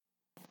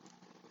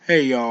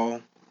Hey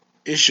y'all,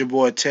 it's your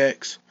boy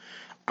Tex.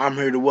 I'm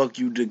here to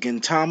welcome you to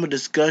Gintama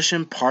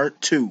Discussion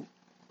Part 2.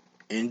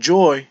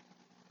 Enjoy!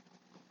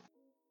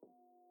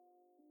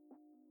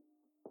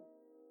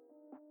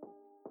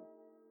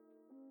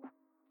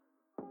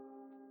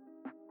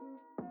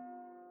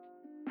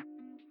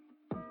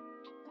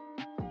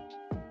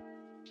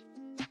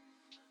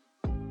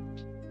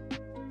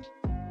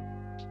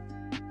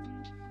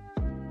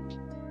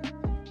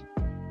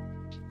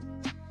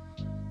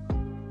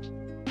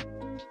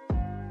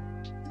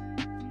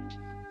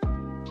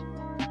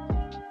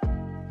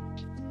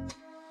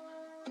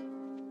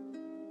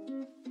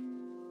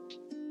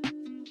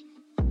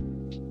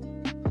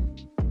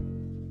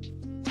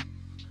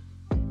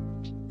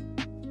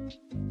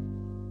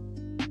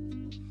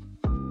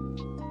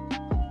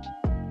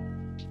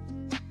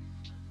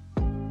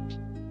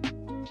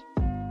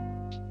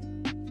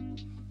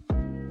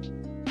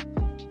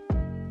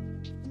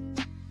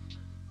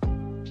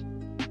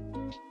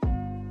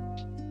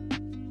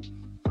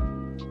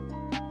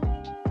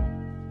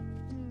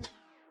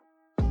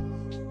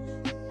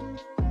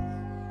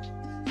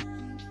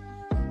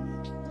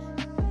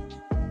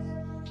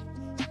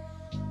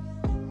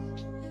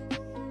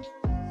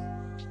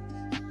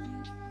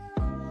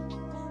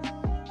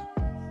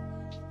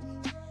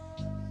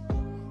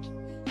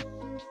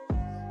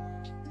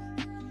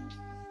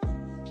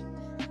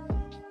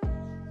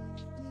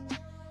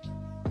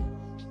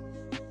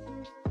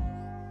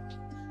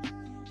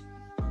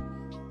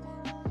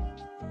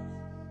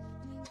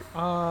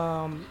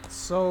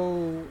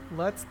 So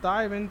let's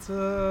dive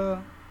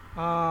into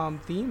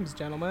themes,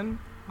 gentlemen.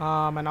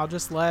 And I'll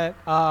just let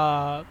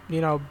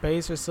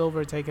Base or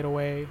Silver take it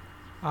away.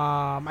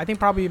 I think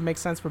probably it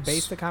makes sense for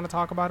Base to kind of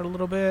talk about it a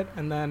little bit,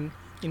 and then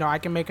I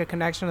can make a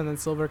connection, and then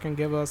Silver can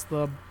give us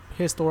the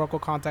historical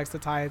context to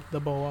tie the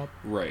bow up.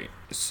 Right.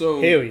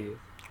 So Hell yeah.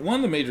 one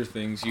of the major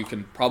things you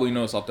can probably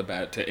notice off the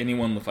bat to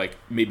anyone with like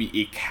maybe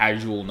a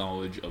casual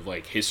knowledge of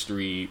like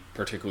history,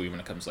 particularly when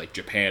it comes to like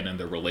Japan and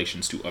their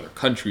relations to other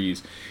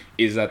countries,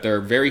 is that there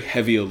are very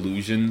heavy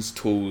allusions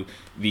to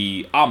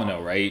the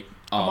Amano, right?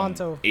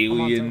 Amanto.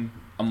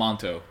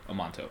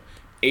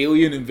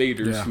 Alien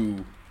invaders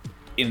who,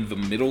 in the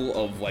middle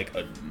of like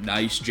a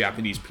nice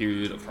Japanese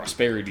period of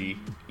prosperity,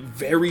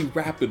 very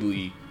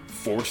rapidly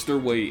force their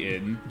way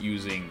in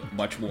using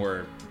much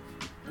more,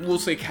 we'll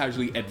say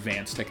casually,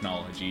 advanced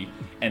technology,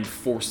 and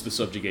force the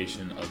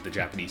subjugation of the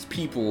Japanese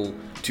people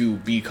to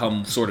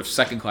become sort of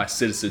second-class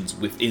citizens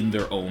within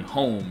their own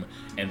home.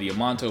 And the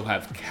Amanto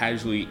have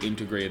casually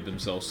integrated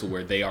themselves to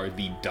where they are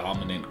the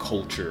dominant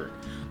culture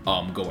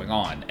going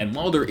on. And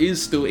while there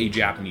is still a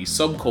Japanese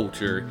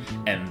subculture,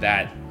 and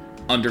that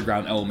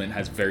underground element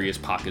has various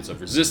pockets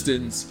of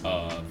resistance,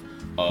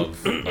 what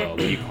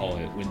do you call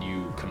it, when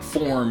you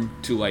conform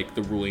to like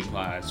the ruling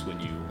class, when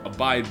you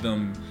abide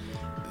them,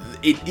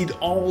 it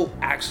all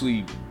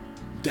actually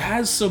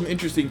has some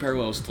interesting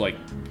parallels to like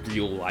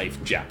real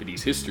life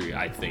Japanese history.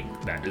 I think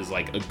that is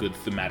like a good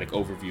thematic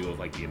overview of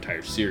like the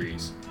entire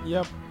series.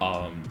 Yep.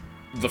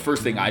 The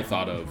first thing I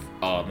thought of,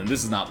 and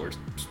this is not where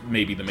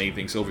maybe the main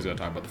thing Silver's going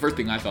to talk about, the first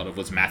thing I thought of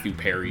was Matthew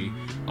Perry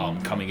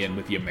coming in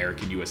with the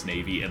American US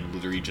Navy and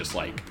literally just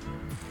like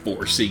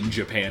forcing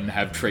Japan to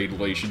have trade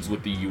relations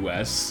with the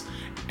US.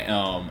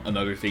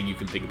 Another thing you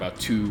can think about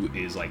too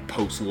is like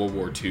post-World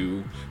War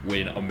II,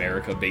 when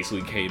America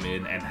basically came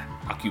in and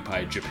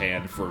occupied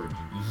Japan for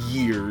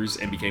years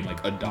and became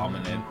like a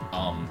dominant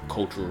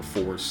cultural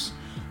force,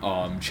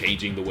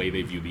 changing the way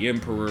they view the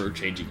emperor,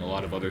 changing a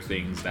lot of other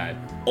things that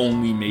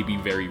only maybe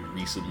very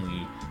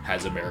recently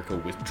has America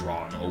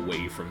withdrawn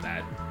away from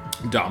that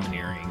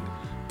domineering,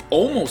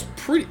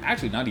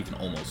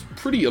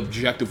 pretty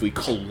objectively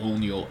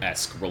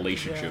colonial-esque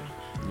relationship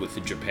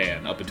with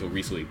Japan up until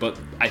recently. But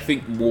I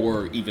think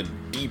more even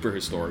deeper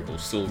historical,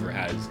 Silver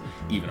has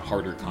even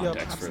harder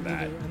context for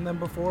that. And then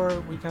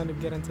before we kind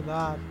of get into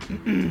that,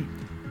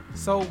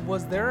 so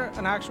was there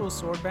an actual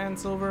sword band,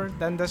 Silver?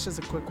 Then that's just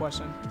a quick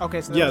question. Okay,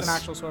 so there was an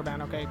actual sword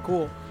band. Okay,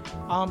 cool.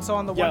 So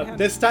on the one hand,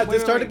 this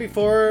started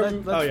before.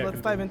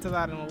 Let's dive into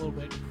that in a little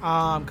bit,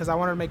 because I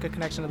wanted to make a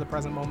connection to the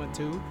present moment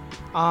too.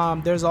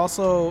 There's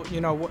also,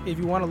 if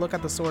you want to look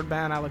at the sword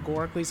band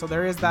allegorically, so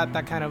there is that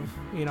kind of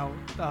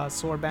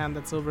sword band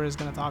that Silver is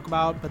going to talk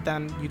about, but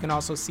then you can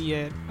also see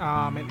it,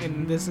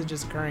 and this is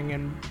just occurring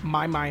in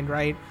my mind,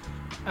 right?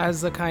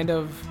 As a kind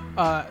of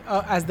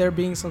as there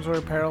being some sort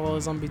of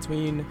parallelism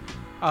between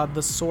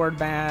the sword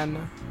band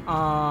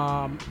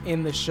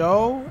in the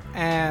show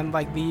and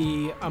like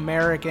the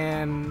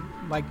American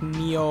like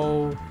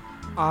imperial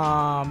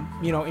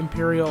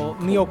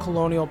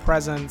neo-colonial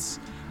presence,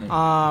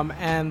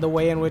 and the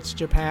way in which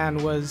Japan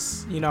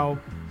was, oh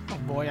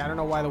boy, I don't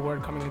know why the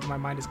word coming into my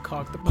mind is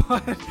cucked,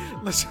 but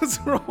let's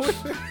just roll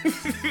with it.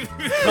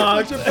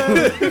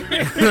 Japan.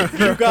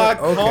 You got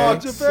caught,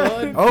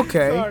 Japan.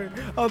 Okay. Sorry.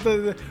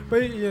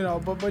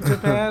 But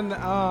Japan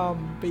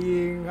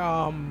being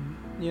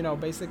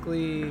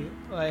basically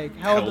like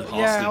held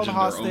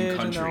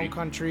hostage in their own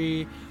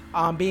country.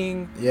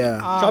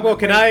 Chabo,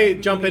 can I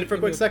jump in for a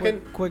quick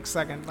second? Quick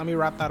second. Let me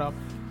wrap that up.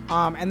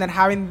 And then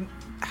having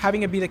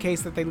having it be the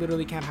case that they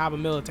literally can't have a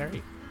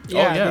military.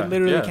 Yeah, they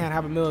literally can't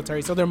have a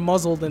military, so they're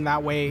muzzled in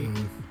that way.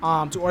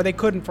 Or they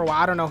couldn't for a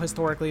while. I don't know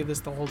historically if this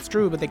still holds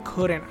true, but they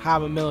couldn't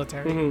have a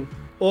military.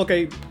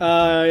 Okay,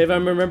 if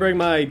I'm remembering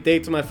my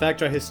dates and my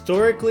facts right,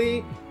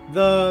 historically,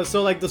 the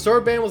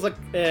sword ban was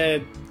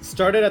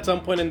started at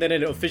some point, and then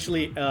it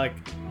officially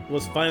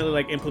was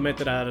finally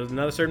implemented at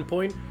another certain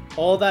point.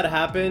 All that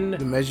happened.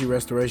 The Meiji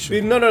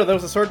Restoration. No, there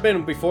was a sword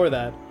ban before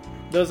that.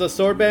 There was a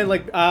sword ban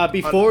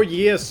before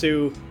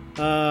Ieyasu.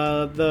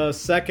 The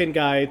second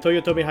guy,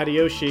 Toyotomi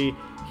Hideyoshi,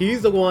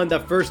 he's the one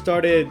that first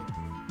started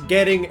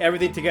getting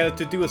everything together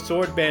to do a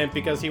sword ban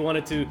because he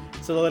wanted to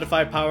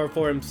solidify power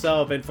for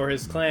himself and for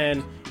his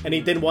clan, and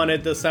he didn't want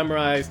the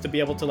samurais to be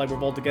able to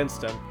revolt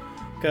against him.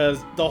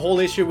 Because the whole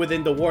issue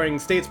within the warring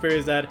states period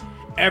is that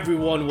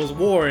everyone was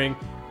warring.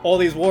 All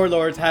these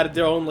warlords had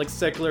their own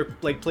secular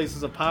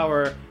places of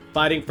power,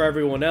 fighting for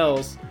everyone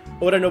else.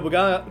 Oda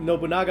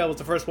Nobunaga was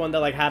the first one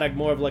that had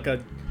more of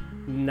a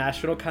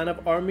national kind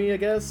of army, I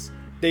guess.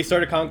 They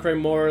started conquering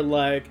more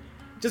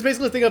just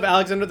basically think of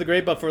Alexander the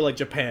Great, but for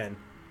Japan.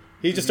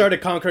 He just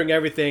started conquering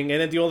everything,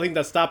 and then the only thing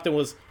that stopped him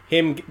was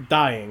him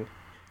dying.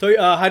 So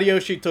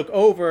Hideyoshi took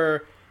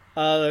over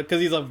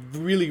because he's a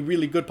really,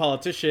 really good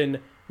politician,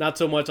 not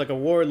so much like a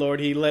warlord.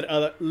 He let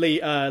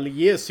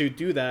Ieyasu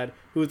do that,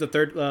 who's the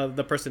third,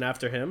 the person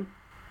after him.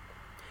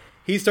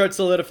 He starts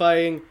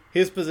solidifying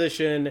his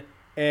position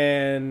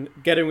and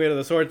getting rid of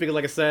the swords because,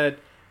 like I said,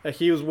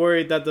 he was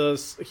worried that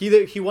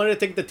he wanted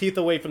to take the teeth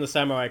away from the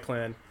samurai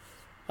clan,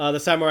 the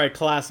samurai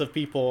class of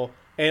people.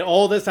 And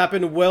all this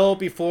happened well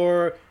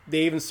before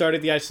they even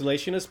started the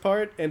isolationist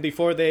part, and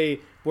before they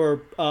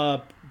were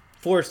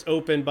forced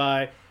open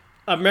by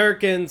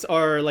Americans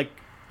are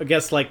I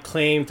guess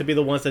claimed to be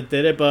the ones that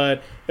did it,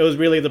 but it was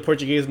really the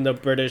Portuguese and the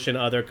British and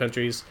other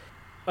countries.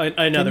 And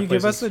Can other you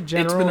places. give us a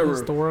general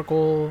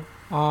historical,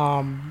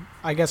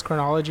 I guess,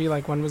 chronology?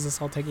 When was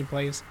this all taking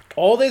place?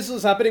 All this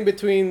was happening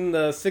between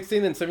the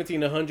 16 and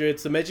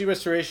 1700s. The Meiji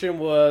Restoration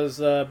was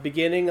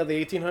beginning of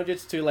the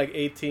 1800s to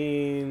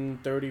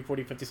 1830,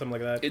 40, 50, something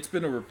like that. It's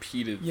been a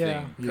repeated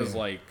thing because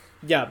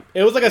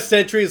it was a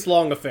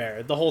centuries-long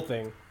affair, the whole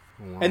thing.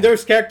 Wow. And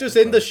there's characters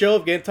in the show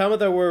of Gintama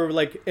that were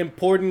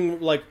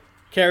important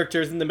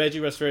characters in the Meiji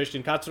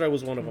Restoration. Katsura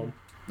was one of them.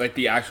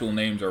 The actual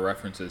names are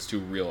references to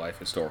real life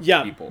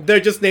historical people. They're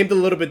just named a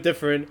little bit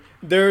different.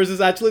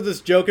 There's actually this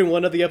joke in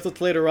one of the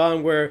episodes later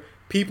on where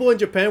people in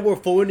Japan were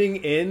phoning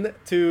in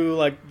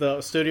to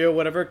the studio or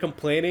whatever,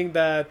 complaining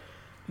that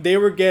they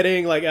were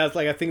getting as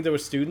I think they were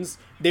students,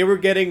 they were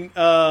getting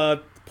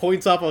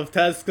points off of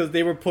tests because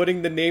they were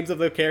putting the names of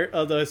the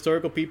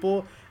historical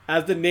people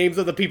as the names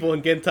of the people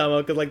in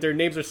Gintama because their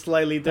names are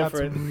slightly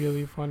different. That's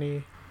really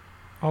funny.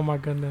 Oh my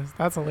goodness,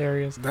 that's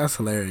hilarious. That's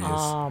hilarious.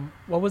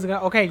 What was it?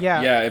 Okay,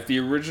 yeah. Yeah, if the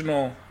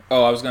original...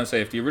 Oh, I was going to say,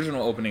 if the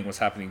original opening was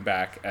happening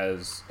back,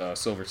 as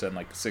Silver said, in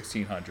the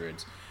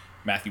 1600s,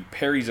 Matthew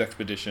Perry's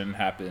expedition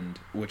happened,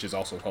 which is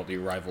also called the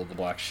Arrival of the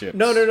Black Ships.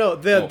 No.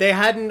 They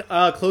hadn't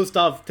closed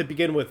off to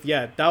begin with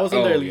yet. That was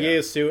under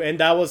Ieyasu, and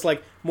that was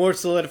more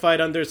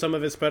solidified under some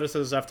of his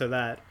predecessors after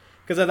that.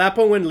 Because at that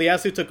point when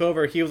Ieyasu took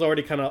over, he was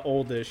already kind of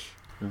oldish.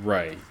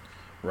 Right.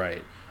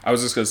 I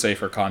was just going to say,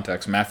 for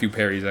context, Matthew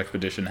Perry's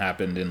expedition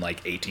happened in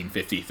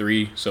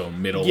 1853, so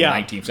middle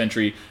 19th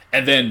century,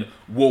 and then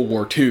World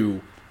War II,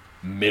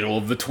 middle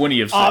of the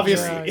 20th century.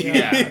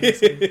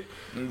 Obviously.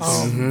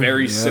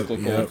 Very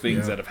cyclical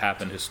things that have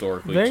happened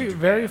historically.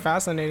 Very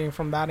fascinating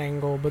from that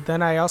angle. But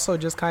then I also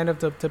just kind of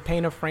to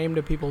paint a frame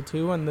to people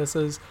too, and this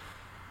is,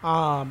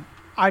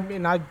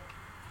 I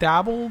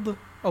dabbled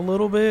a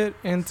little bit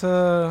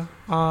into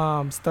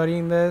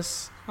studying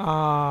this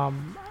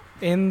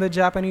in the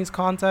Japanese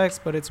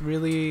context, but it's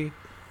really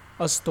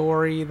a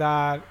story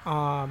that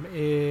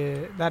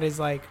is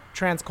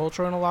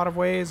transcultural in a lot of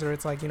ways, or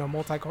it's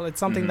multicultural. It's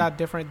something that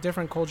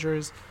different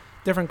cultures,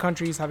 different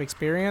countries have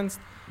experienced,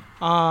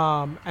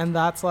 and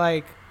that's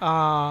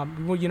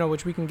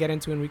which we can get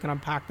into and we can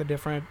unpack the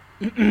different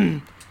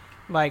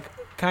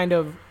kind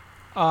of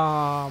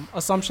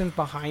assumptions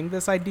behind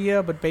this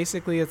idea. But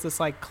basically, it's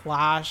this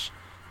clash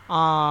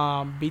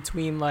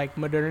between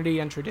modernity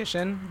and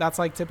tradition. That's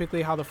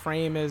typically how the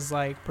frame is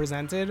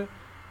presented,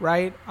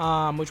 right?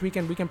 Which we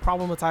can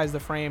problematize the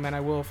frame, and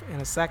I will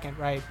in a second,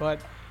 right? But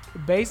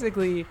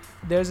basically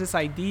there's this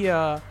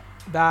idea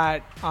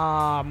that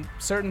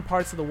certain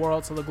parts of the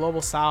world, so the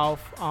global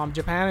south,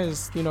 Japan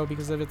is,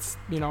 because of its,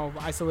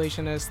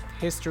 isolationist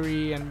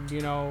history and,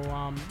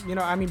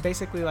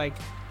 basically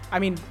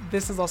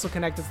this is also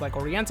connected to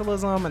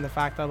Orientalism and the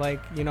fact that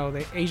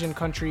the Asian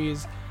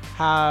countries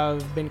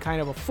have been kind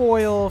of a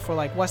foil for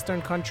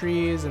Western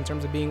countries in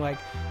terms of being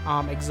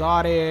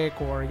exotic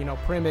or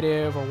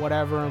primitive or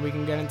whatever, and we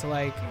can get into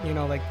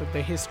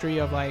the history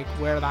of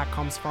where that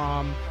comes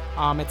from.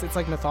 It's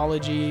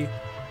mythology.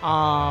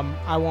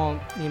 I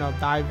won't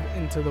dive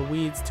into the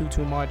weeds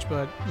too much,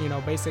 but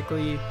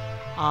basically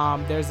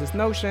there's this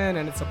notion,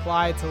 and it's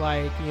applied to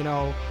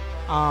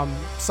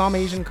Some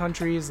Asian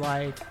countries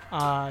like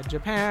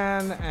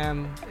Japan,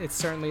 and it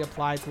certainly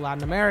applied to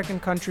Latin American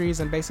countries,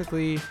 and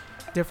basically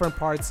different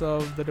parts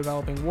of the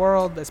developing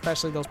world,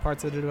 especially those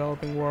parts of the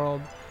developing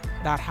world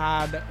that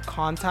had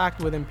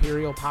contact with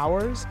imperial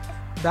powers,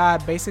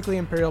 that basically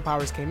imperial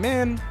powers came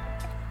in.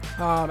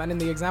 And in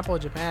the example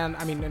of Japan,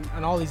 I mean,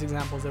 in all these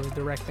examples, there was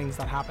direct things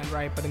that happened,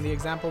 right? But in the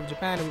example of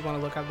Japan, if we want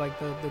to look at like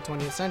the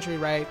 20th century,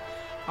 right?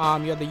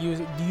 You had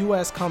the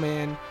U.S. come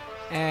in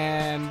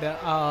and,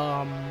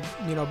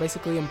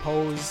 basically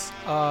impose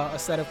a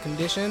set of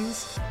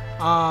conditions,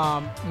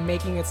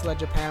 making it so that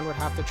Japan would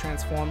have to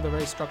transform the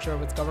very structure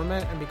of its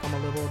government and become a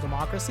liberal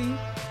democracy.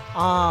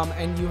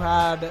 And you've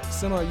had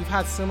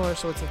similar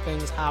sorts of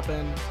things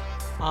happen,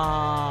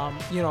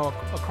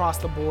 across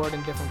the board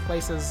in different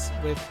places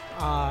with,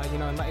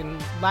 in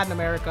Latin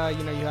America,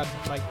 you had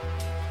like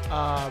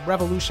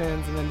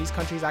revolutions, and then these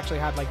countries actually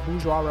had like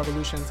bourgeois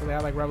revolutions, so they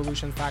had like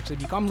revolutions to actually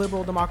become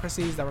liberal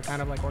democracies that were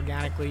kind of like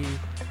organically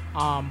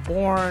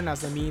born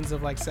as a means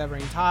of like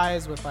severing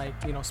ties with like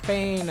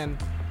Spain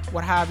and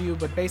what have you.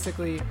 But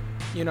basically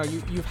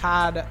you've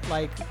had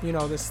like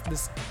this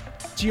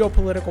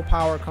geopolitical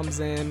power comes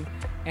in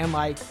and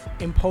like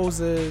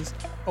imposes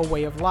a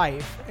way of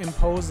life,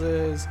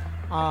 imposes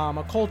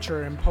a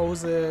culture,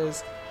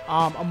 imposes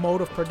a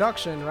mode of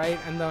production, right?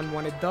 And then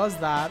when it does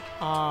that,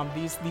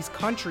 these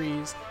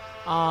countries,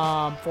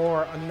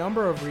 for a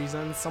number of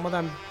reasons, some of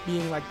them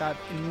being like that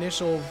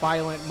initial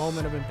violent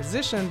moment of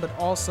imposition, but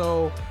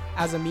also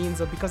as a means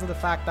of, because of the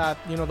fact that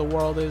the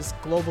world is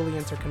globally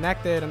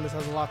interconnected, and this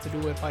has a lot to do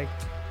with like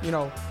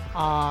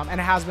and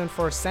it has been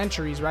for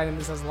centuries, right? And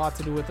this has a lot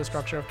to do with the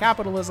structure of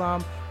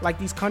capitalism. Like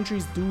these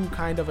countries do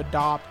kind of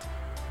adopt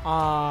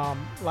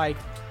like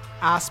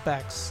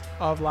aspects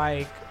of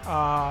like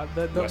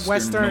the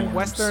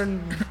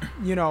Western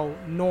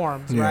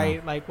norms,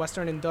 right? Like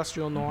Western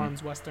industrial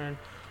norms, Western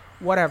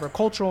whatever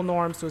cultural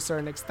norms to a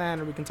certain extent,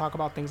 and we can talk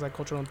about things like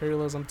cultural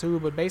imperialism too.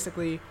 But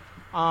basically,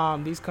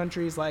 these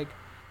countries like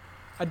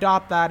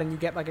adopt that, and you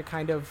get like a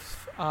kind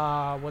of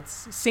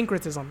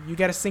syncretism. You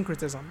get a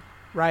syncretism,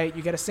 right?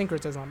 You get a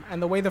syncretism,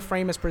 and the way the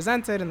frame is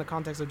presented in the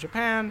context of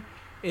Japan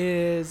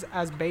is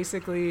as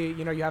basically,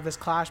 you have this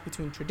clash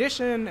between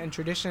tradition, and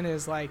tradition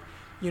is like,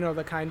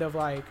 the kind of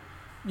like,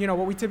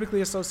 what we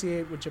typically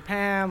associate with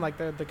Japan, like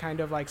the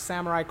kind of like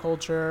samurai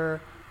culture,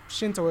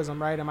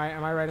 Shintoism, right? Am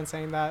I right in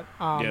saying that?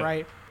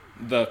 Right?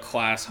 The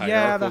class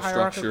hierarchical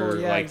structure,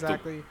 yeah, like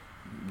exactly.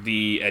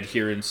 the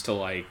adherence to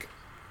like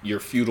your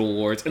feudal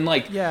lords, and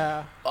like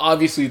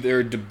obviously there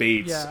are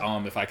debates,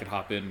 if I could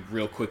hop in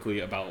real quickly,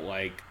 about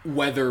like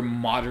whether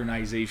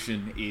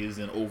modernization is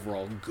an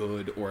overall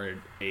good or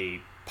a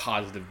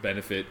positive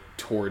benefit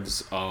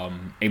towards a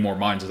more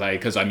modern society.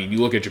 Because I mean, you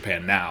look at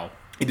Japan now,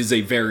 it is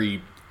a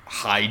very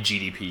high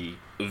GDP,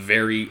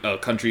 a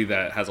country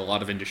that has a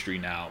lot of industry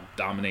now,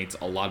 dominates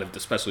a lot of,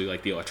 especially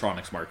like the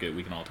electronics market.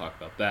 We can all talk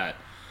about that,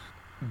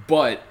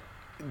 but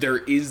there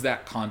is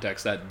that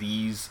context that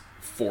these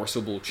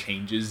forcible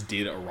changes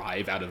did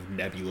arrive out of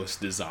nebulous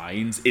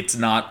designs. It's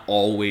not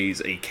always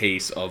a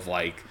case of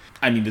like,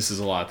 I mean, this is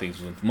a lot of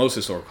things with most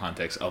historical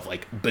context of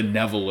like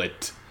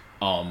benevolent,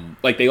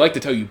 like they like to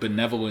tell you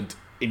benevolent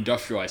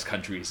industrialized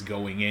countries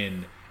going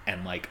in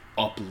and like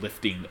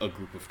uplifting a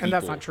group of people. And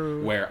that's not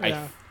true. Where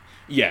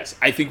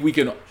I think we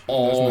can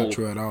all, that's not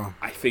true at all.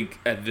 I think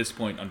at this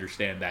point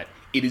understand that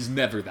it is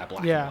never that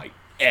black and white.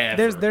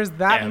 Ever, there's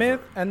that myth,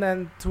 and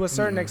then to a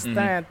certain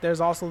extent, there's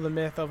also the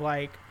myth of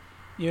like,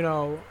 like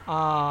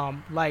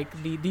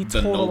the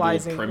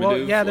totalizing. Well,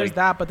 yeah, there's like,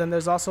 that, but then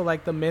there's also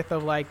like the myth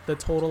of like the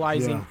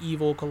totalizing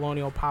evil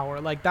colonial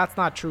power. Like that's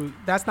not true.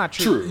 That's not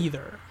true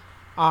either.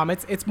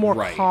 It's more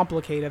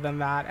complicated than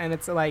that, and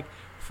it's like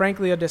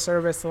frankly a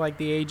disservice to like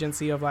the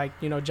agency of like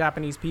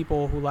Japanese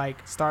people who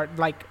like start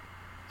like,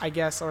 I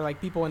guess, or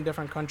like people in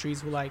different countries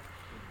who like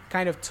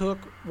kind of took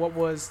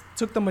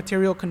the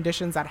material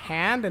conditions at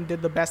hand and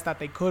did the best that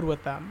they could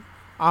with them.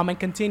 And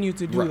continue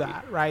to do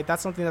that, right?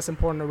 That's something that's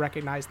important to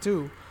recognize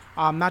too,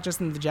 not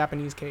just in the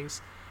Japanese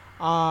case,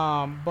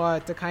 but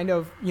to kind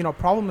of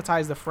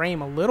problematize the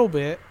frame a little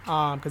bit,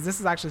 because this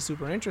is actually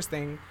super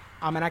interesting.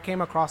 And I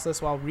came across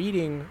this while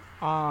reading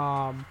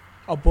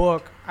a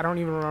book. I don't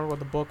even remember what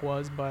the book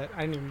was, but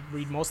I didn't even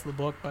read most of the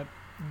book. But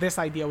this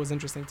idea was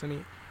interesting to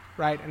me,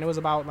 right? And it was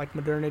about like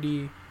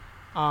modernity,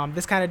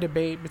 this kind of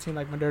debate between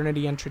like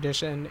modernity and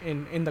tradition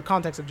in the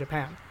context of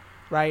Japan,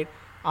 right?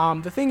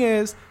 The thing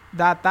is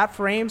that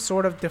frame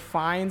sort of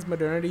defines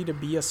modernity to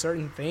be a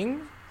certain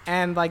thing,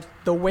 and like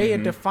the way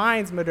it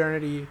defines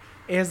modernity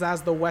is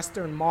as the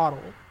Western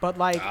model, but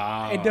like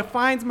it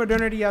defines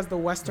modernity as the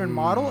Western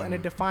model, and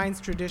it defines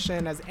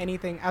tradition as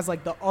anything as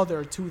like the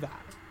other to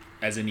that.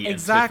 As in the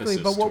exactly,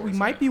 but what we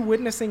might be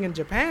witnessing in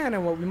Japan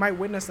and what we might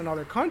witness in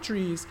other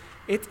countries,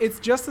 it's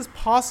just as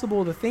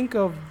possible to think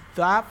of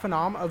that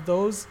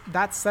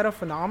that set of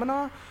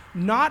phenomena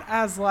not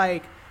as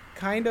like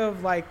kind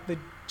of like the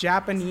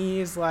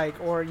Japanese, like,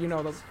 or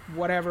the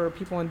whatever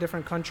people in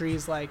different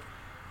countries like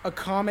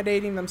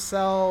accommodating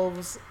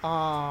themselves,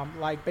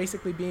 like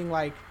basically being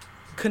like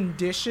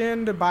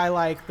conditioned by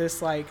like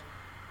this like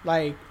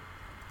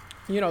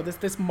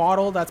this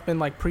model that's been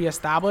like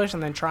pre-established,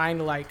 and then trying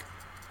to like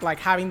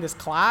having this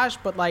clash,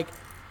 but like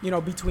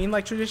between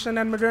like tradition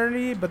and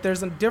modernity. But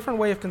there's a different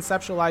way of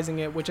conceptualizing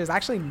it, which is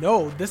actually,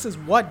 no, this is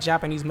what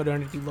Japanese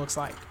modernity looks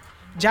like.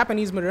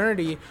 Japanese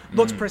modernity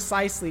looks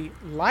precisely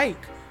like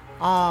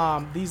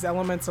these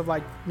elements of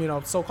like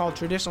so-called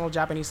traditional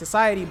Japanese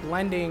society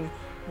blending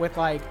with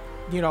like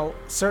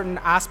certain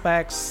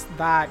aspects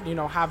that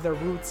have their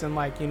roots in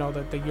like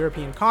the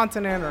European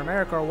continent or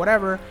America or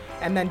whatever.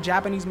 And then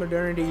Japanese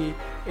modernity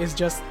is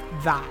just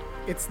that.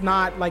 It's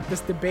not like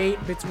this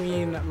debate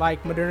between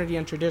like modernity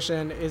and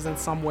tradition is in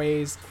some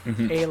ways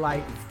a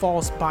like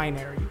false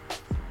binary.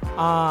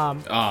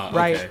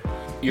 Right. Okay.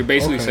 You're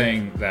basically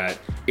saying that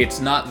it's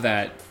not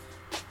that,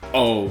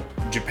 oh,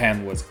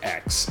 Japan was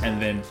X,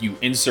 and then you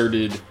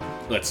inserted,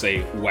 let's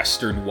say,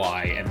 Western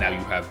Y, and now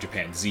you have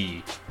Japan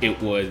Z.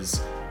 It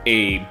was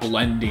a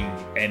blending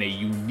and a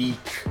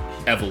unique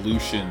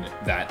evolution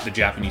that the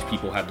Japanese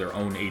people have their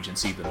own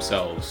agency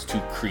themselves to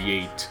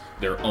create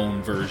their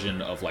own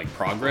version of like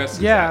progress.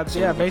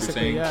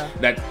 Basically.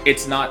 That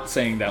it's not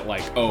saying that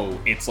like, oh,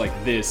 it's like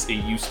this,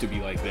 it used to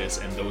be like this,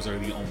 and those are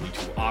the only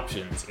two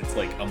options. It's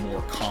like a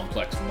more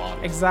complex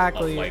model.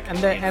 Exactly. Of, like,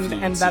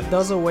 and that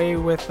does away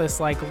with this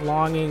like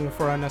longing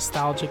for a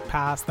nostalgic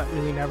past that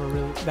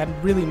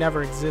really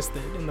never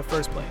existed in the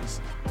first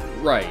place.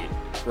 Right.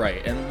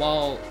 And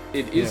while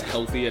it is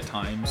healthy at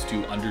times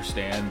to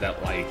understand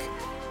that like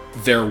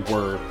there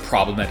were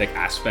problematic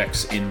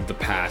aspects in the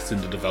past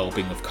in the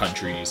developing of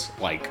countries,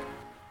 like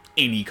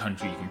any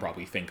country you can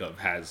probably think of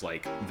has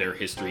like their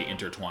history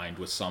intertwined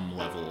with some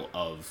level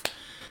of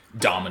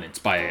dominance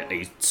by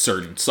a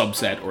certain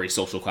subset or a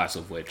social class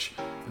of which,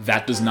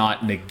 that does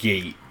not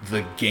negate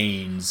the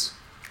gains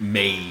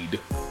made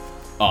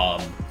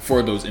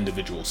for those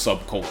individual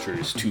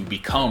subcultures to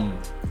become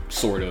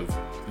sort of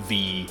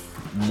the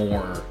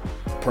more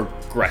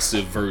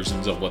progressive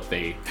versions of what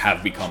they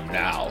have become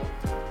now.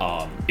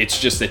 It's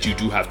just that you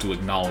do have to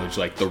acknowledge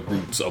like the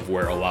roots of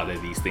where a lot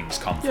of these things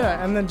come from.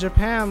 Yeah, and then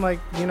Japan, like,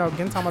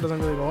 Gintama doesn't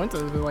really go into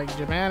this, but like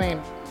Japan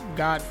ain't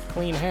got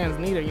clean hands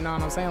neither, you know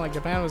what I'm saying? Like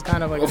Japan was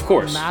kind of like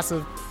a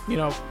massive,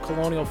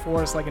 colonial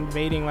force like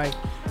invading like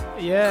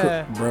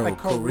like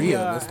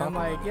Korea and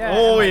like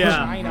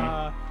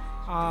China.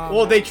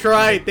 Well, they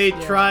tried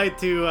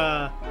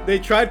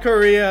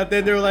Korea,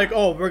 then they were like,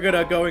 oh, we're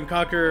gonna go and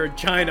conquer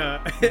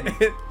China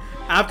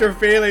after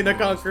failing to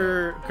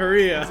conquer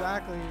Korea.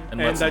 Exactly. And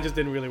that just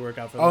didn't really work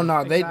out for them. Oh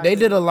no, they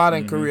did a lot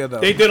in Korea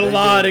though. They did a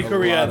lot in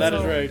Korea, that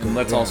is right. And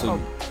let's also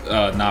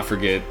not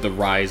forget the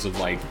rise of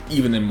like,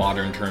 even in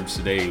modern terms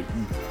today,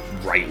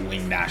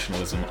 right-wing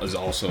nationalism is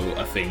also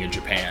a thing in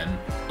Japan.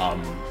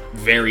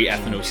 Very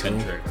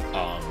ethnocentric.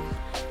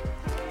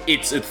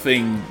 It's a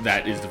thing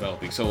that is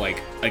developing. So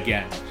like,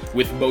 again,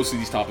 with most of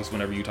these topics,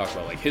 whenever you talk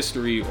about like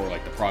history or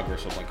like the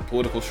progress of like a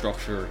political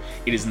structure,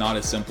 it is not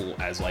as simple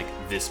as like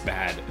this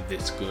bad,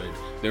 this good.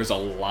 There's a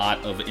lot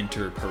of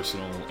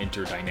interpersonal,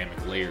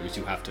 interdynamic layers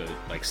you have to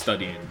like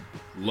study and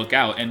look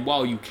out. And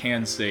while you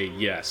can say,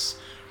 yes,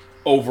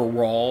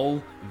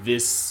 overall,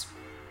 this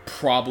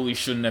probably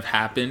shouldn't have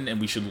happened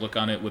and we should look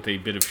on it with a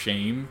bit of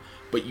shame,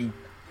 but you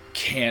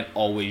can't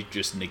always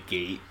just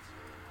negate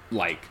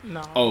like,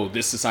 oh,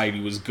 this society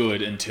was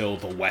good until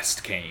the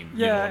West came.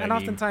 And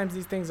oftentimes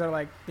these things are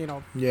like,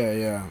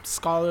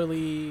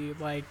 scholarly,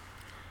 like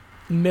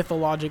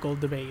mythological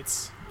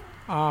debates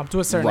to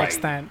a certain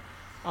extent.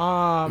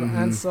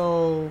 And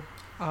so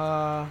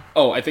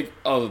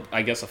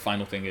I guess a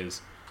final thing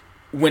is,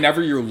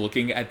 whenever you're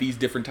looking at these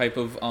different type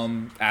of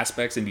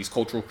aspects and these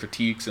cultural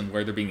critiques and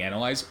where they're being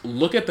analyzed,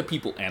 look at the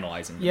people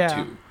analyzing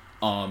them too.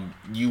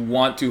 You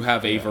want to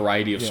have a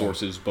variety of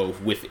sources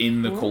both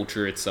within the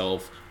culture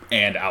itself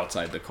and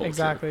outside the culture.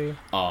 Exactly.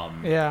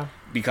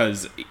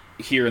 Because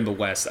here in the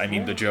West, I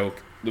mean, the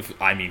joke,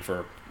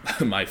 for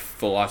my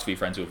philosophy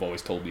friends who have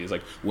always told me is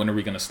like, when are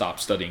we going to stop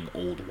studying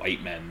old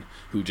white men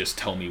who just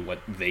tell me what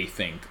they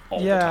think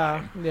all the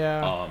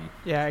time?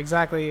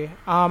 Exactly.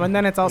 And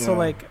then it's also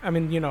like, I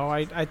mean,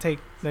 I take,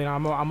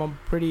 I'm a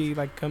pretty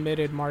like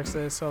committed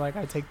Marxist, so like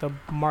I take the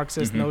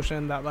Marxist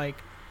notion that like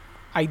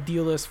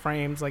idealist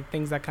frames, like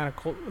things that kind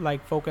of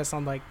like focus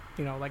on like,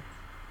 like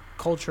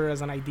culture as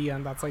an idea,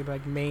 and that's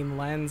like main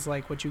lens.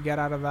 Like what you get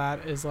out of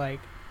that is like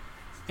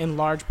in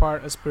large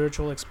part a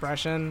spiritual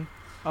expression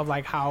of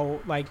like how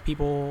like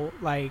people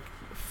like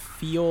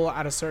feel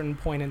at a certain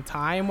point in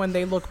time when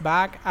they look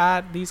back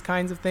at these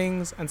kinds of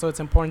things. And so it's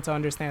important to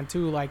understand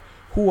too, like,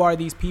 who are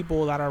these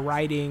people that are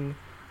writing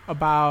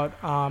about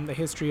the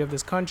history of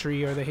this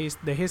country or the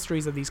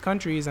histories of these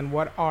countries, and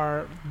what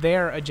are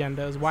their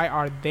agendas? Why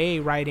are they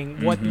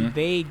writing? What do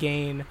they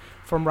gain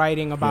from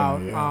writing about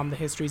the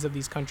histories of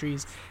these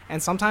countries?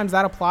 And sometimes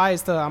that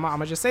applies to, I'm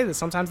gonna just say this,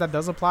 sometimes that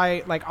does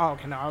apply, like, a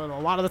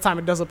lot of the time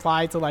it does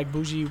apply to like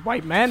bougie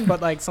white men,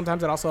 but like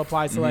sometimes it also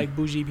applies to like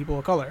bougie people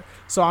of color.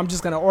 So I'm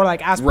just gonna, or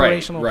like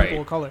aspirational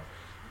people of color.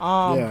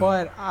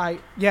 But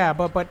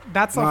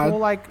that's a whole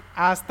like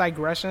ass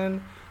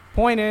digression.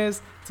 point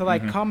is to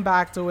like come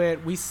back to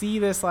it. We see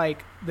this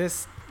like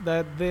this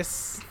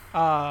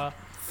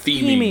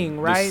theming,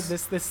 right?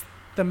 This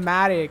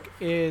thematic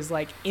is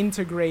like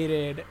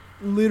integrated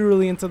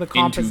literally into the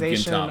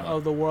composition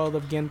of the world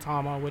of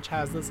Gintama, which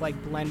has this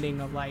like blending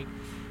of like,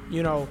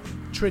 you know,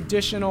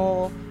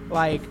 traditional,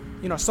 like,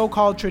 you know,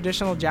 so-called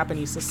traditional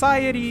Japanese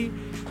society,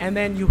 and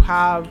then you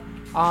have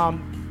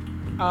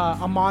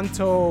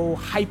Amanto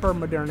hyper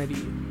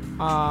modernity,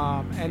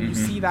 and you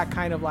see that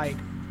kind of like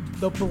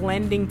the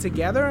blending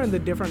together and the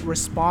different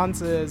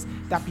responses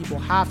that people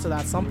have to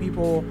that. Some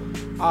people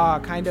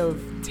kind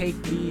of take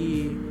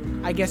the,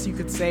 I guess you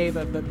could say,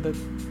 the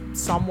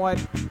somewhat,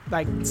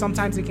 like,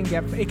 sometimes it can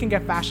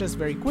get fascist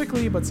very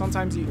quickly, but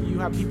sometimes you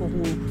have people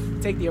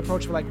who take the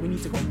approach of like, we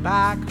need to go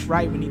back,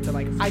 right? We need to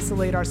like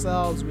isolate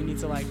ourselves, we need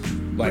to like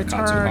return,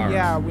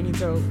 Katsuhara. we need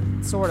to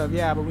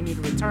but we need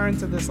to return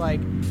to this like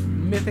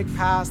mythic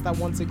past that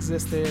once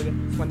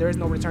existed, when there is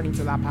no returning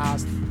to that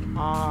past.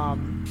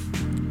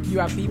 You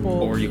have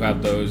people, or you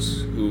have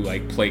those who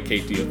like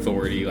placate the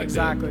authority, like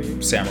the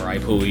samurai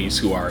police,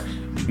 who are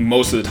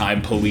most of the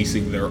time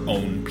policing their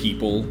own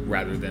people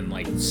rather than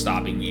like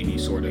stopping any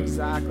sort of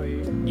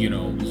you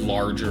know,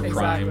 larger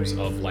crimes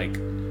of like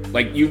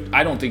you.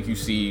 I don't think you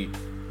see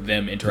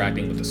them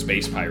interacting with the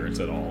space pirates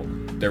at all.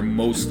 They're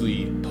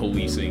mostly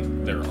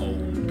policing their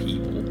own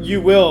people. We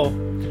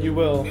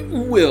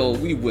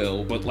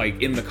will, but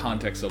like in the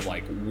context of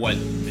like what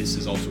this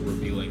is also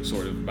revealing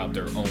sort of about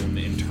their own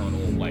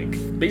internal, like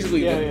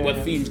basically what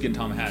themes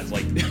Gintama has.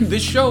 Like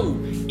this show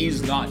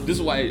is not, this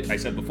is why I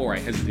said before I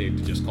hesitated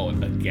to just call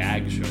it a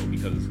gag show,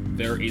 because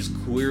there is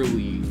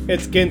clearly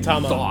it's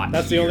Gintama thought.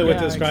 That's the only way to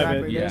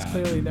describe it. There's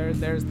clearly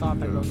there's thought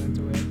that goes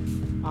into it.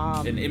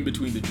 And in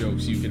between the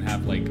jokes you can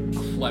have like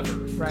clever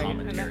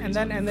commentary. And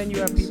then you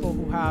have people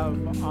who have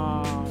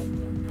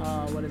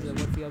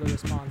what's the other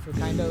response? The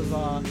kind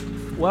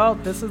of well,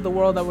 this is the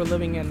world that we're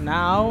living in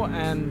now,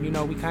 and you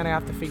know, we kind of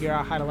have to figure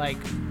out how to like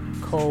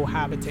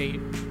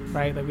cohabitate,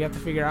 right? Like we have to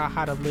figure out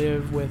how to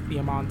live with the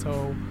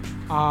Amanto,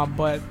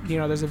 but you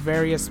know, there's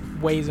various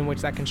ways in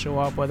which that can show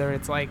up, whether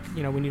it's like,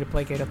 you know, we need to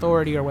placate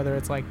authority, or whether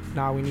it's like,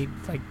 nah, we need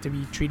like to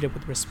be treated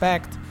with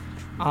respect,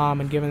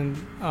 and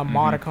given a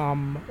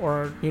modicum,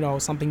 or you know,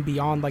 something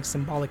beyond like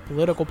symbolic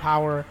political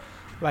power.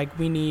 Like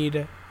we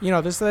need, you know,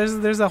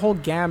 there's a whole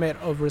gamut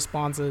of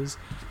responses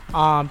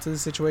to the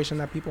situation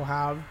that people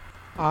have,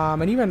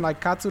 and even like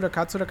Katsura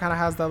kind of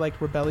has that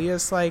like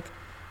rebellious like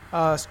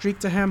streak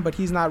to him, but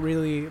he's not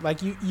really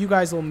like, you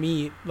guys will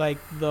meet like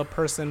the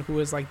person who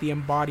is like the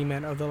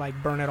embodiment of the like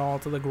burn it all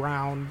to the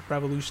ground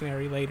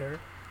revolutionary later,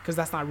 because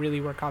that's not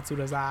really where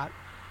Katsura's at.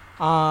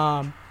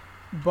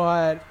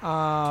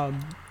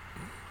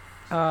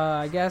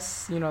 I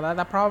guess, you know,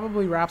 that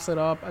probably wraps it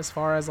up as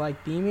far as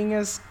like theming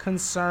is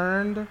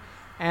concerned.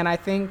 And I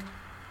think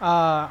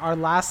our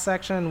last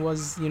section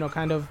was, you know,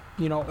 kind of,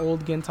 you know,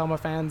 old Gintama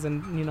fans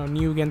and, you know,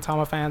 new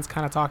Gintama fans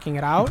kind of talking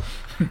it out.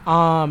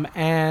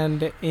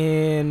 And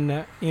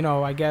in, you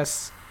know, I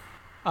guess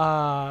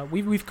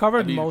we've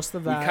covered most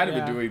of that. We kind of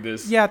been doing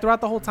this. Yeah, throughout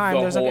the whole time.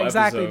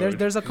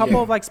 There's a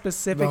couple of like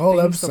specific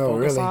things to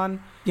focus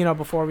on, you know,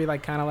 before we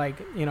like kind of like,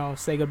 you know,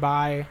 say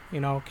goodbye, you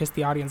know, kiss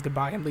the audience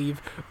goodbye and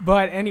leave.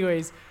 But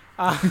anyways,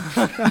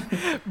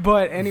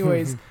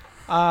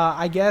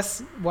 I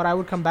guess what I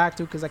would come back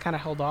to, because I kind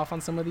of held off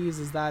on some of these,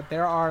 is that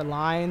there are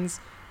lines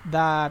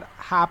that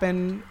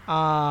happen,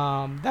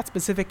 that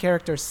specific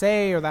characters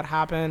say, or that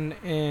happen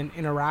in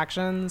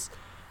interactions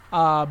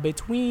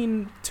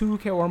between two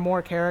or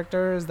more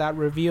characters that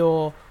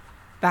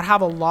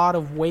have a lot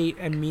of weight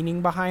and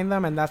meaning behind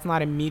them, and that's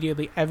not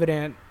immediately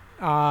evident.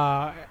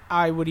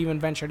 I would even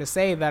venture to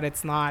say that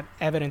it's not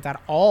evident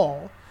at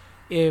all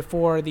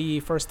for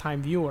the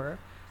first-time viewer.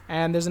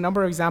 And there's a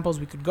number of examples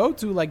we could go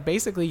to. Like,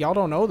 basically, y'all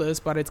don't know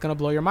this, but it's going to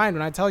blow your mind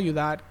when I tell you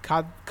that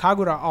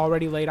Kagura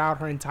already laid out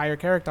her entire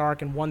character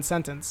arc in one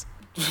sentence.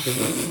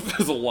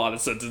 There's a lot of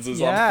sentences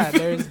on there.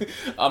 There's...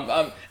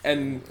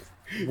 and...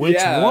 Which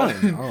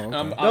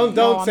one?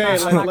 Don't say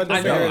it.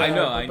 I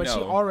know. But she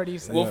already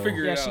said, we'll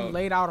figure it out. She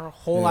laid out her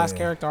whole last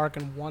character arc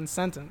in one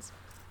sentence.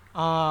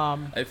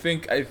 I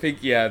think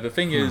yeah, the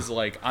thing is,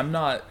 like, I'm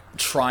not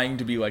trying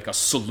to be like a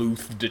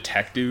sleuth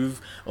detective,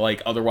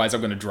 like, otherwise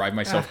I'm going to drive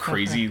myself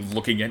crazy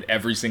looking at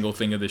every single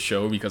thing of the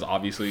show, because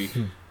obviously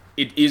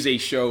it is a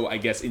show, I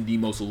guess, in the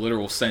most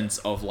literal sense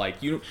of,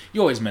 like, you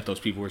always met those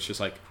people where it's just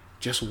like,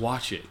 just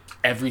watch it,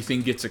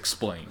 everything gets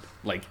explained,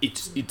 like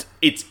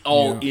it's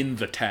all in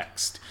the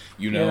text,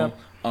 you know.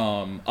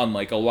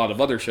 Unlike a lot of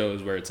other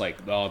shows where it's like,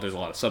 oh, there's a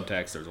lot of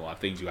subtext, there's a lot of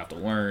things you have to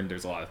learn,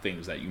 there's a lot of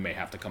things that you may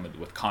have to come in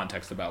with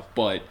context about.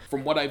 But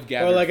from what I've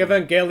gathered, or like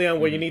Evangelion,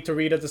 where you need to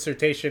read a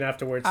dissertation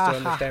afterwards to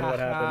understand what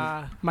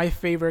happened. My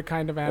favorite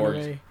kind of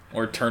anime.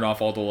 Or turn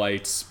off all the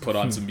lights, put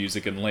on some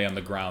music, and lay on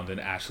the ground and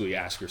actually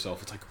ask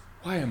yourself, it's like,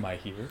 why am I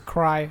here?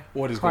 Cry.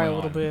 What is cry going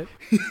a little on? bit.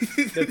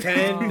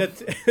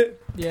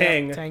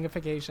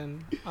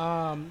 Tangification.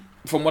 Tangification.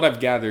 From what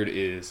I've gathered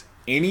is,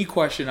 any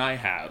question I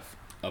have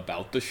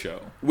about the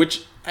show,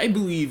 which I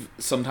believe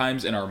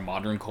sometimes in our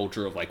modern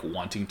culture of like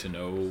wanting to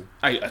know,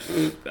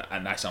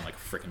 and I sound like a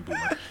freaking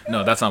boomer.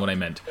 No, that's not what I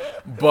meant.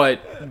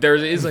 But there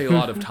is a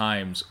lot of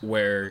times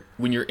where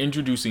when you're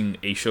introducing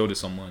a show to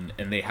someone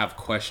and they have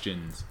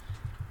questions,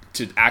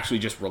 to actually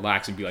just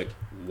relax and be like,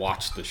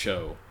 watch the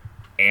show,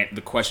 and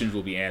the questions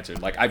will be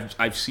answered. Like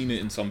I've seen it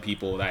in some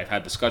people that I've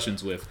had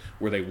discussions with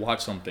where they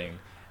watch something,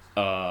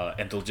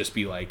 and they'll just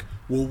be like,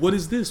 well, what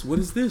is this? What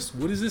is this?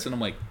 What is this? And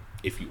I'm like,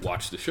 if you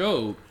watch the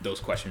show,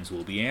 those questions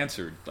will be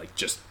answered. Like,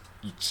 you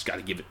just got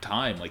to give it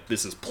time. Like,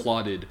 this is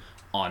plotted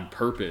on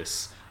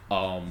purpose.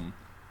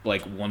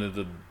 Like, one of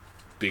the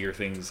bigger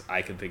things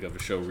I can think of a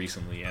show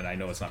recently, and I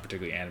know it's not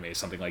particularly anime, is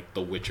something like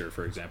The Witcher,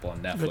 for example, on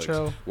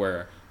Netflix,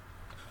 where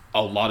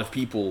a lot of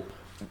people,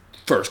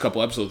 first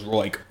couple episodes, were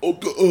like,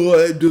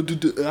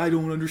 I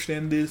don't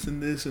understand this,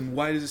 and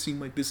why does it seem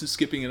like this is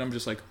skipping? And I'm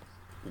just like,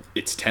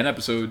 it's 10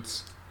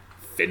 episodes.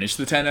 Finish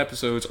the 10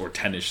 episodes, or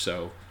 10-ish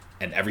so,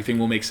 and everything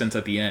will make sense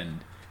at the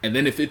end. And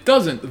then if it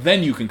doesn't,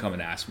 then you can come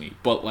and ask me.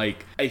 But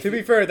like, to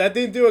be fair, that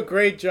didn't do a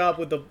great job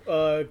with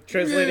the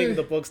translating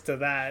the books to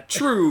that.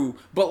 True,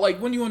 but like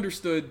when you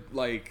understood,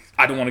 like,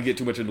 I don't want to get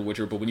too much into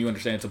Witcher, but when you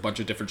understand it's a bunch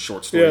of different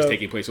short stories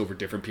taking place over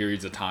different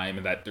periods of time,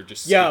 and that they're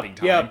just skipping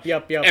time,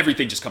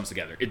 everything just comes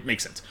together. It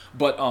makes sense.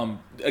 But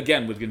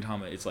again, with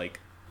Gintama, it's like,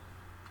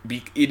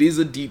 it is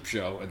a deep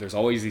show, and there's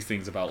always these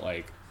things about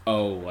like,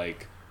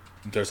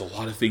 there's a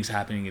lot of things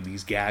happening, and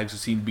these gags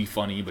seem to be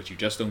funny, but you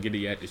just don't get it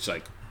yet. It's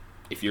like,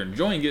 if you're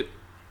enjoying it,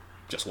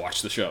 just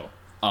watch the show.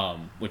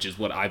 Which is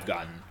what I've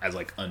gotten as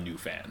like a new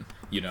fan,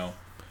 you know?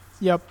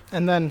 Yep.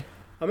 And then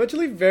I'm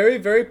actually very,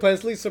 very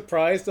pleasantly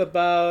surprised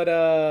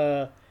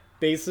about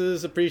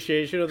Base's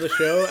appreciation of the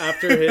show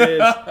after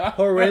his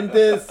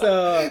horrendous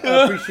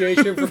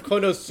appreciation for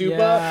Konosuba.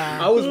 Yeah.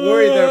 I was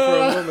worried there for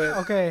a moment.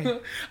 Okay.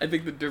 I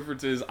think the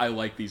difference is I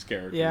like these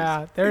characters.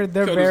 Yeah, they're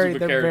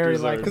very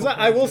like. Because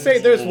I will say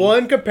there's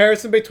one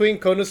comparison between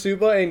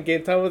Konosuba and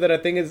Gintama that I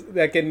think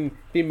that can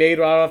be made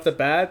right off the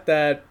bat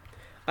that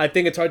I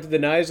think it's hard to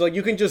deny. Is like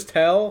you can just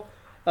tell,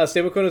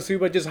 same with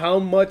Konosuba, just how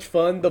much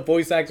fun the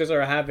voice actors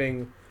are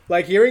having.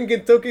 Like hearing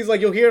Gintoki's,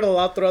 like you'll hear it a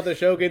lot throughout the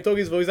show.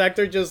 Gintoki's voice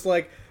actor just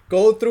like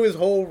go through his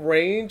whole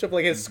range of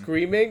like his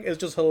screaming is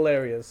just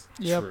hilarious.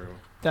 Yep. True.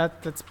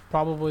 That's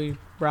probably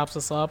wraps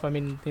us up. I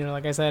mean, you know,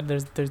 like I said,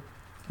 there's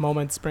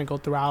moments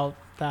sprinkled throughout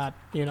that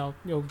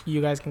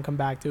you guys can come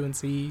back to and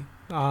see.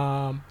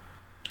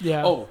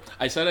 Yeah. Oh,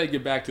 I said I'd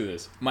get back to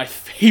this. My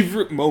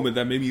favorite moment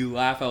that made me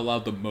laugh out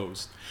loud the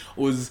most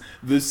was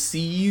the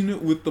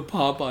scene with the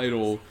pop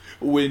idol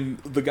when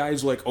the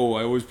guy's like, oh,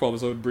 I always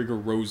promised I would bring her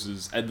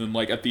roses. And then,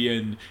 like, at the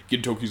end,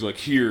 Gintoki's like,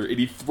 here. And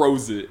he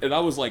throws it. And I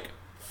was, like,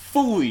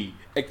 fully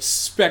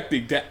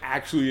expecting to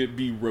actually it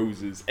be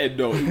roses. And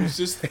no, it was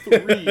just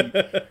 3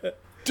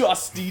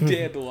 dusty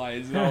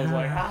dandelions. And I was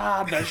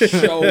like, the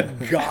show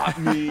got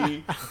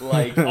me.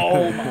 Like,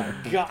 oh my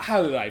god,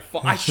 how did I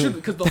fall? I should,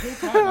 because the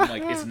whole time I'm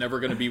like, it's never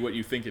going to be what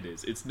you think it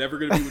is. It's never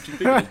going to be what you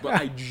think it is. But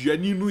I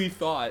genuinely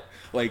thought,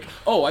 like,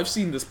 oh, I've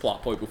seen this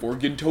plot point before.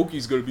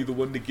 Gintoki's going to be the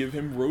one to give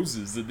him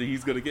roses that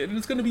he's going to get, and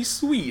it's going to be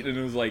sweet. And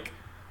it was like,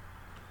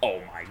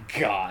 oh my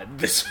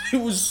god, it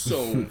was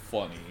so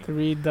funny.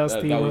 3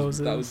 dusty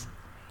roses.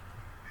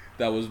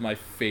 That was my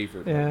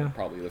favorite moment,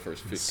 probably the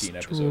first 15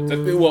 episodes.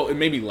 It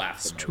made me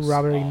laugh the most.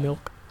 Strawberry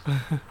milk.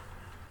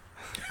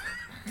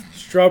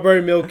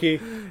 Strawberry milky.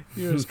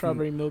 You're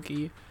strawberry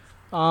milky.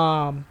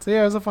 So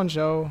yeah, it was a fun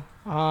show.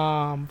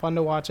 Fun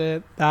to watch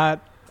it.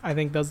 That I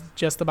think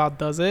just about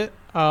does it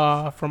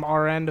from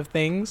our end of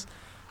things.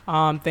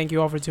 Thank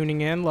you all for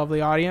tuning in, lovely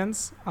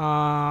audience.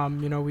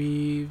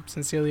 We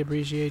sincerely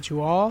appreciate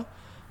you all.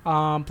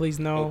 Please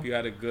know.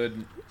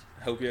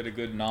 Hope you had a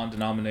good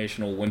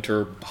non-denominational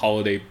winter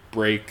holiday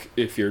break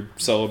if you're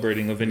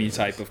celebrating of any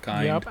type of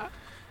kind. Yep.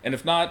 And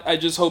if not, I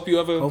just hope you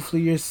have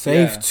hopefully you're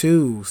safe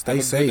too.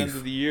 Stay safe. Good end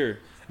of the year.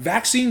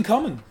 Vaccine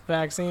coming.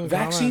 Vaccine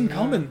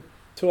coming. Yeah.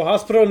 To a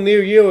hospital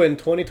near you in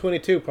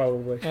 2022,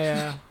 probably.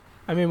 Yeah.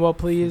 I mean, well,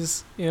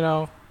 please,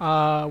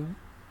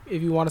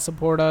 if you want to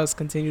support us,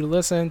 continue to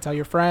listen, tell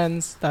your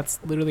friends. That's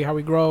literally how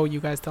we grow. You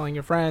guys telling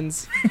your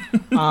friends.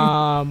 We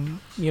have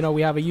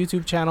a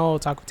YouTube channel,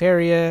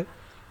 Otakutariat.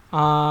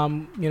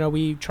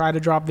 We try to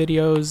drop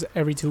videos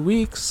every 2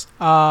 weeks.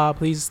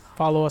 Please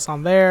follow us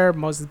on there.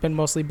 It's been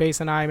mostly Base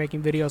and I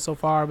making videos so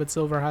far, but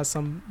Silver has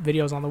some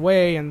videos on the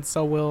way, and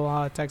so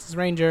will Texas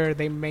Ranger.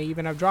 They may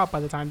even have dropped by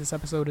the time this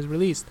episode is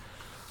released.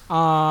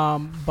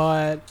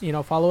 But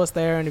follow us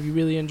there, and if you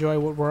really enjoy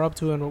what we're up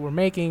to and what we're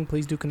making,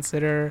 please do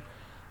consider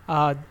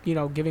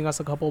giving us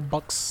a couple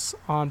bucks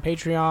on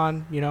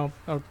Patreon,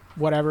 or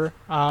whatever.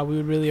 We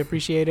would really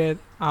appreciate it.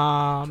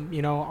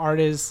 Art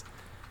is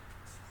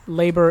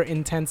labor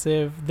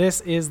intensive. This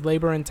is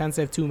labor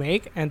intensive to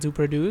make and to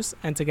produce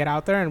and to get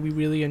out there, and we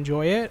really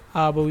enjoy it.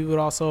 But we would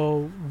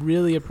also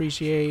really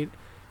appreciate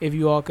if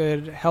you all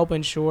could help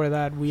ensure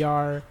that we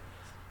are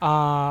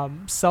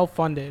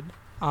self-funded,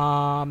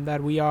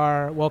 that we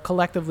are,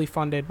 collectively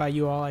funded by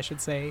you all, I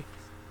should say,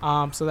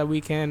 so that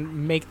we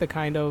can make the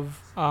kind of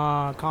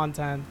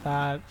content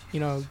that,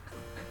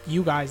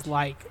 you guys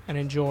like and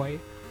enjoy.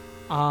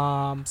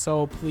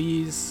 So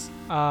please,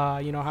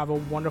 have a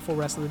wonderful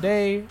rest of the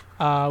day.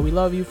 We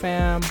love you,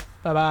 fam.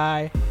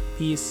 Bye-bye.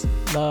 Peace,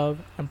 love,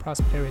 and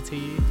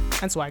prosperity.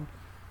 And swag.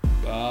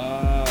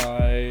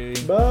 Bye.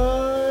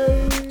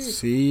 Bye.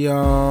 See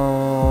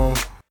y'all.